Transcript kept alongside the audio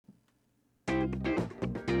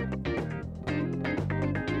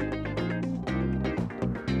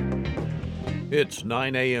It's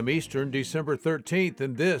 9 a.m. Eastern, December 13th,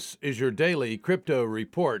 and this is your daily crypto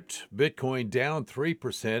report. Bitcoin down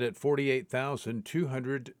 3% at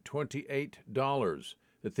 $48,228.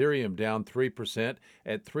 Ethereum down 3%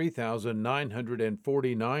 at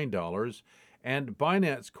 $3,949. And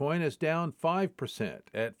Binance Coin is down 5%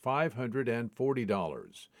 at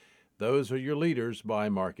 $540. Those are your leaders by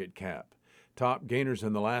market cap. Top gainers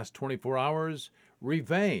in the last 24 hours,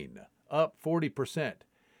 Revain up 40%.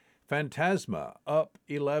 Phantasma up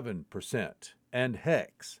 11%, and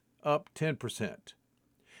Hex up 10%.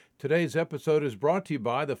 Today's episode is brought to you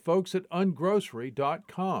by the folks at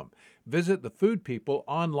ungrocery.com. Visit the food people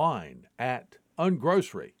online at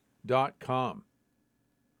ungrocery.com.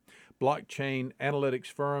 Blockchain analytics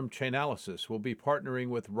firm Chainalysis will be partnering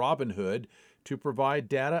with Robinhood to provide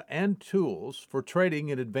data and tools for trading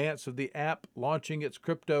in advance of the app launching its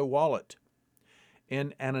crypto wallet.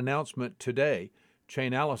 In an announcement today,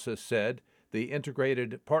 Chainalysis said the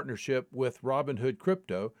integrated partnership with Robinhood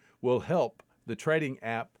Crypto will help the trading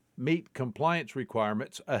app meet compliance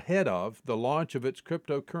requirements ahead of the launch of its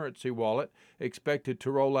cryptocurrency wallet, expected to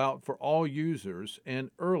roll out for all users in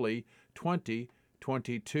early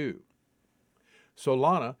 2022.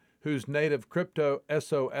 Solana, whose native crypto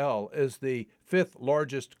SOL is the fifth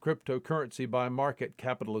largest cryptocurrency by market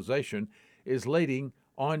capitalization, is leading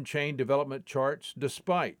on-chain development charts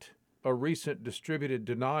despite a recent distributed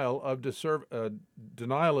denial of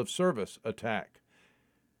service attack.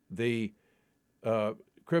 The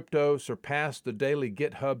crypto surpassed the daily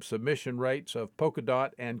GitHub submission rates of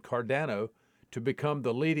Polkadot and Cardano to become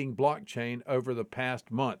the leading blockchain over the past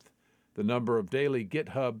month. The number of daily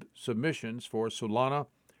GitHub submissions for Solana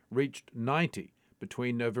reached 90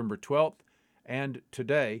 between November 12th and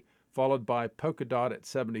today, followed by Polkadot at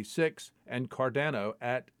 76 and Cardano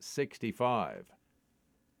at 65.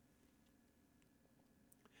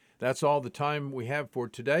 That's all the time we have for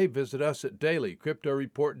today. Visit us at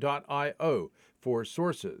dailycryptoreport.io for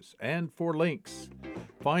sources and for links.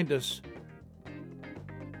 Find us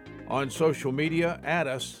on social media, add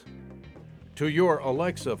us to your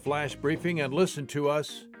Alexa flash briefing, and listen to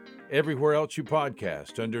us everywhere else you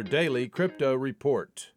podcast under Daily Crypto Report.